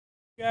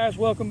Guys,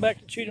 welcome back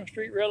to Cheatham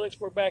Street Relics.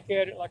 We're back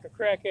at it like a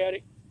crack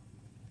addict.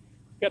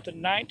 Got the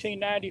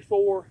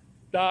 1994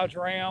 Dodge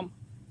Ram.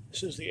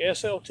 This is the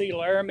SLT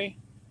Laramie.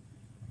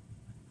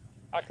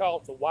 I call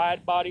it the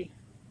wide body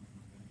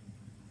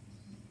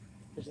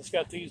because it's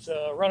got these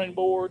running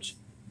boards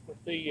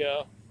with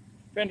the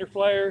fender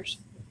flares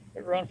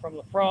that run from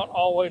the front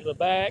all the way to the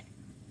back.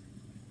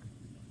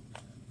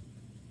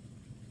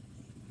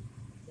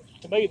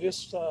 To me,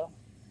 this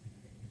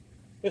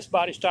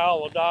body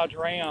style of Dodge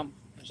Ram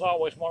is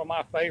always one of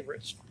my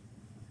favorites.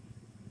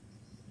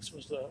 This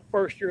was the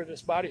first year of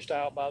this body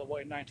style, by the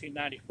way,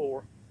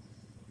 1994.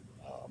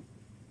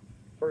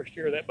 First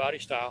year of that body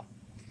style.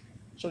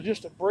 So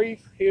just a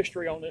brief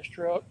history on this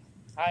truck.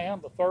 I am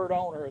the third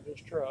owner of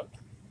this truck.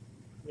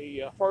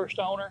 The first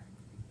owner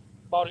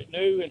bought it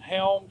new in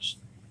Helms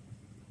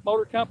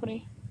Motor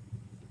Company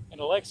in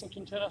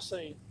Lexington,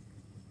 Tennessee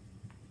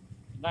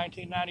in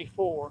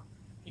 1994.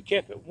 He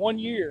kept it 1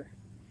 year,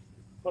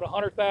 put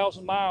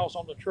 100,000 miles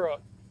on the truck.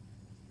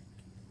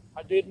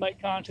 I did make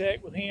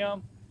contact with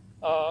him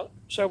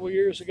several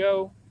years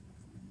ago,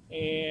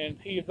 and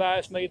he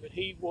advised me that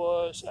he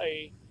was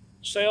a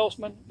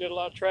salesman, did a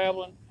lot of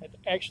traveling,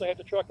 actually had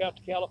the truck out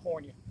to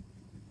California.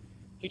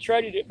 He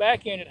traded it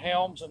back in at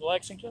Helms in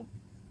Lexington,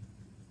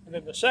 and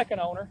then the second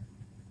owner,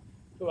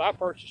 who I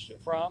purchased it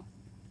from,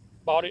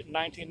 bought it in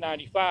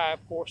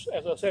 1995. Of course,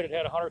 as I said, it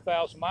had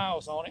 100,000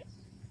 miles on it.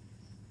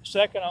 The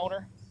second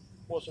owner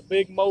was a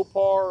big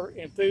Mopar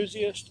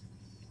enthusiast.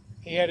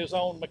 He had his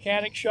own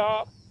mechanic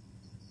shop,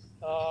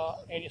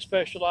 and he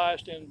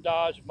specialized in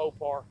Dodge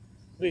Mopar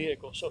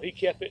vehicles, so he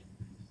kept it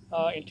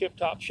in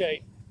tip-top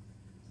shape.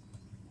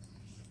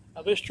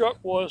 Now this truck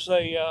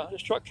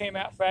came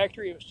out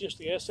factory. It was just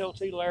the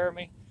SLT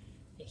Laramie.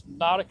 It's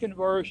not a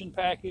conversion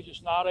package.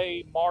 It's not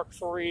a Mark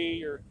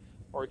III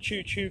or a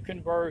choo-choo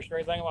conversion or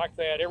anything like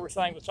that.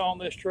 Everything that's on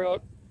this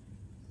truck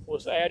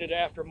was added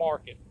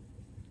aftermarket.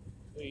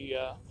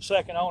 The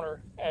second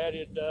owner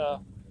added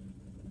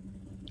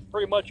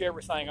pretty much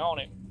everything on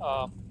it.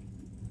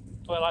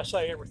 Well, I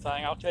say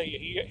everything. I'll tell you,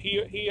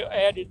 he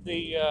added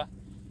the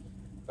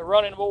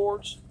running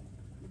boards.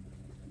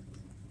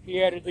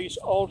 He added these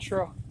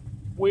Ultra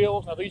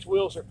wheels. Now these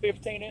wheels are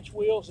 15-inch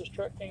wheels. This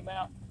truck came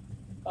out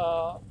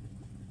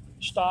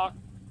stock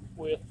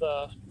with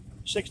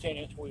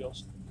 16-inch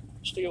wheels,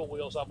 steel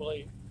wheels, I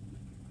believe.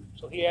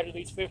 So he added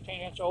these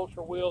 15-inch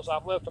Ultra wheels.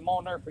 I've left them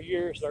on there for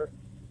years.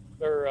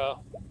 They're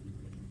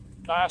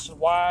nice and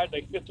wide.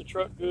 They fit the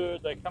truck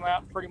good. They come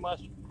out pretty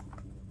much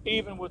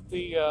even with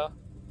the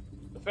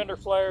fender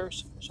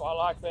flares, so I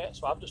like that.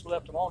 So I've just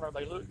left them on there.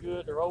 They look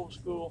good. They're old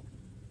school,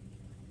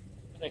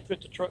 and they fit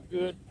the truck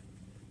good.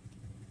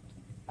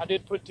 I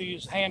did put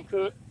these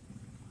hand-cut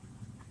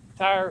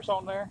tires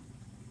on there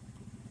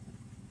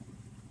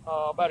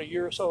about a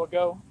year or so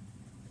ago.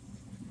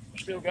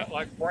 Still got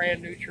like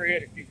brand new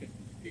tread, if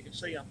you can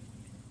see them.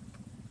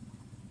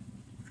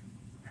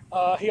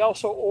 He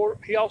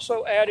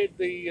also added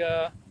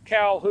the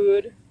cowl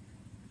hood.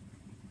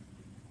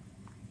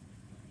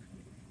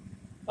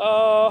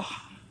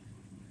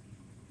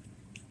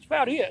 That's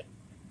about it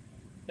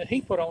that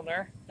he put on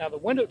there. Now the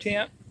window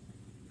tint,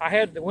 I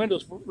had the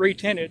windows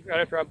re-tinted right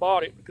after I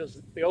bought it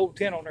because the old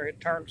tint on there had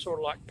turned sort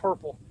of like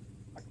purple,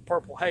 like a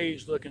purple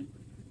haze looking.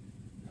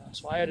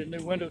 So I added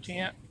new window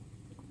tint.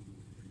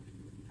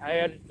 I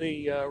added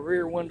the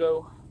rear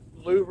window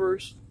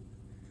louvers.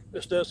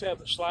 This does have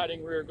the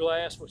sliding rear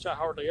glass, which I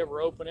hardly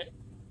ever open it.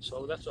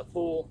 So that's a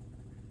full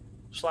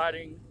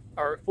sliding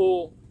or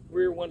full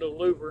rear window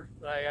louver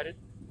that I added.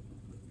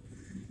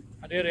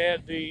 I did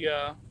add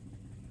the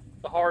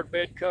hard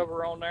bed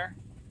cover on there.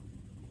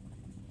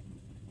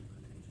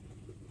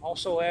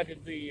 Also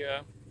added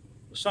the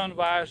sun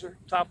visor,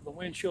 top of the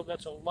windshield.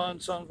 That's a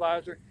Lund sun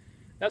visor.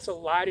 That's a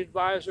lighted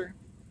visor,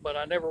 but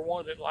I never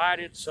wanted it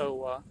lighted,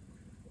 so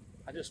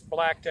I just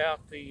blacked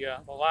out the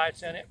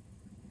lights in it.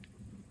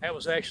 That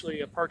was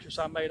actually a purchase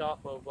I made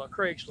off of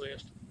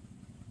Craigslist.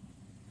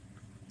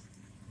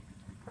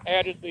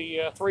 Added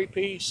the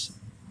three-piece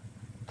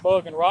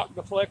bug and rock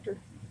deflector.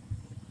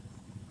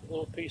 A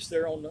little piece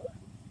there on the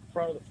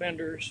front of the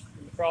fenders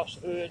and across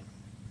the hood.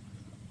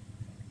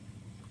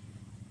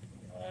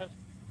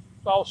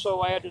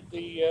 Also added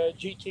the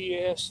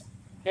GTS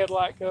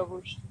headlight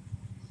covers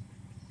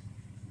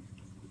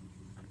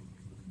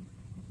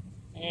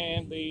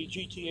and the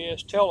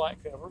GTS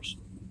taillight covers.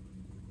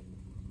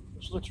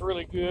 This looks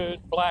really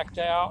good, blacked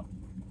out,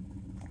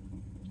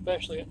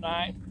 especially at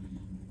night.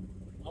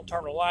 I'll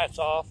turn the lights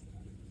off.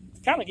 It's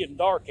kind of getting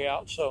dark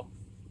out, so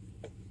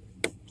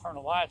turn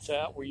the lights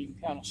out where you can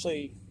kind of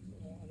see.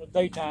 In the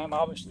daytime,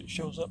 obviously, it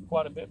shows up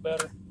quite a bit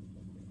better.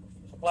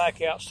 The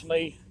blackouts, to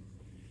me,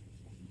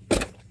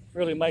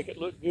 really make it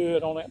look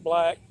good on that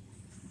black.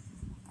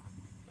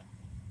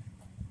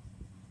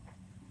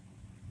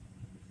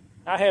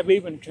 I have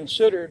even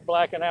considered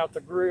blacking out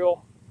the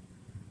grill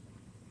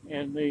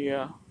and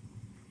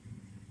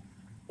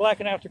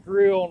blacking out the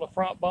grill on the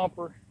front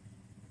bumper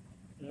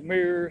and the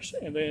mirrors,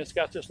 and then it's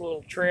got this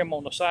little trim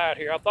on the side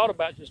here. I thought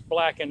about just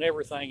blacking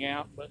everything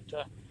out, but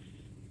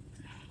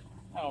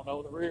I don't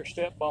know, the rear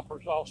step bumper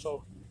is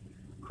also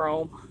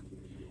chrome.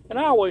 And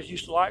I always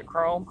used to like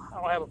chrome. I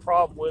don't have a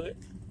problem with it.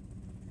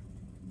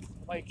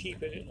 I may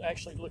keep it. It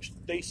actually looks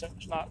decent.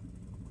 It's not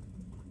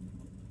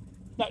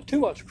too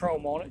much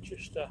chrome on it,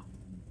 just a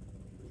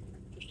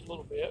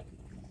little bit.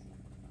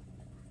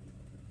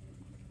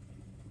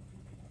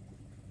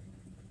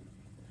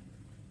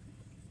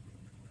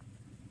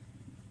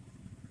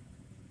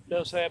 It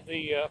does have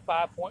the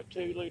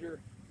 5.2 liter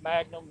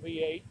Magnum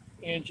V8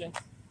 engine.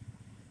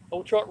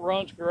 Old truck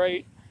runs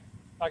great.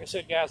 Like I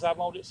said, guys, I've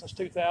owned it since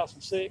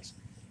 2006.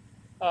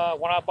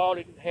 When I bought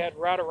it, it had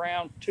right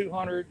around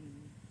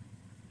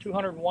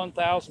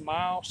 201,000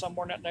 miles,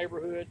 somewhere in that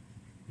neighborhood.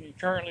 And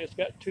currently, it's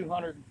got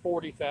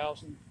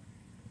 240,000.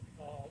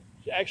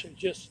 Actually,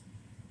 just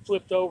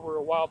flipped over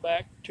a while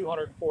back,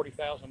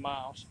 240,000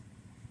 miles.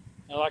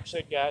 And like I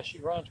said, guys, she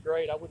runs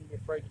great. I wouldn't be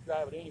afraid to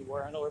drive it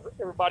anywhere. I know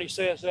everybody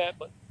says that,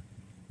 but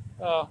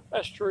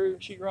that's true.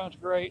 She runs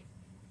great.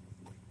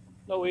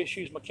 No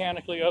issues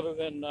mechanically other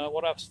than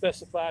what I've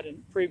specified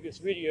in previous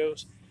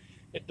videos.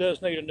 It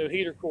does need a new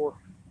heater core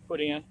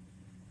put in,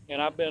 and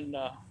I've been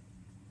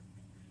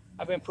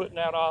putting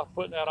that off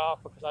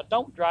because I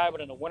don't drive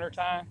it in the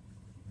wintertime.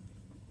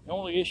 The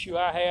only issue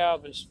I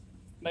have is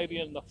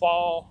maybe in the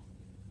fall.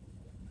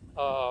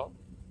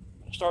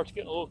 It starts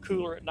getting a little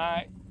cooler at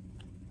night.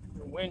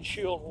 The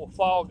windshield will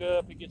fog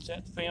up. It gets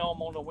that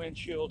film on the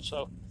windshield.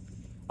 So,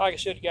 like I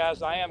said,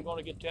 guys, I am going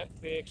to get that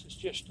fixed. It's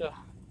just a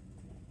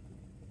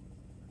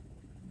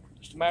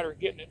matter of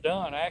getting it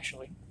done,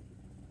 actually.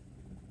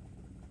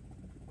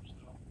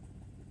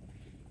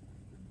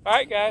 All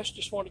right, guys,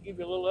 just want to give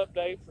you a little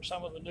update for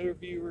some of the newer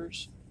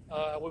viewers.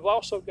 We've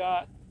also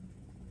got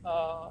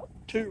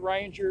two Ford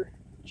Ranger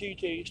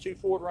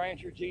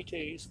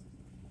GTs.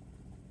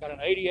 Got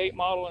an 88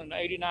 model and an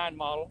 89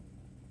 model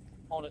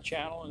on the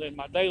channel. And then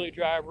my daily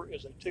driver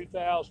is a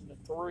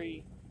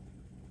 2003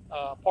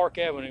 Park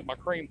Avenue, my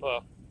cream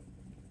puff.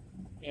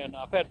 And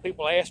I've had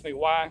people ask me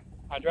why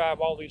I drive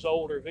all these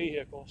older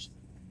vehicles.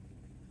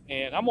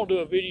 And I'm going to do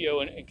a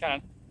video and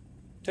kind of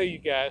tell you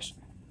guys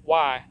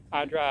why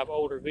I drive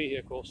older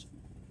vehicles,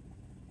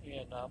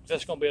 and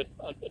that's going to be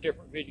a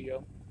different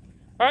video.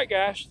 All right,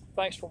 guys,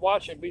 thanks for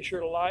watching. Be sure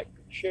to like,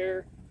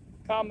 share,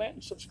 comment,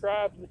 and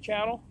subscribe to the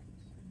channel,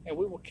 and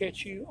we will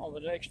catch you on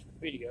the next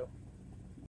video.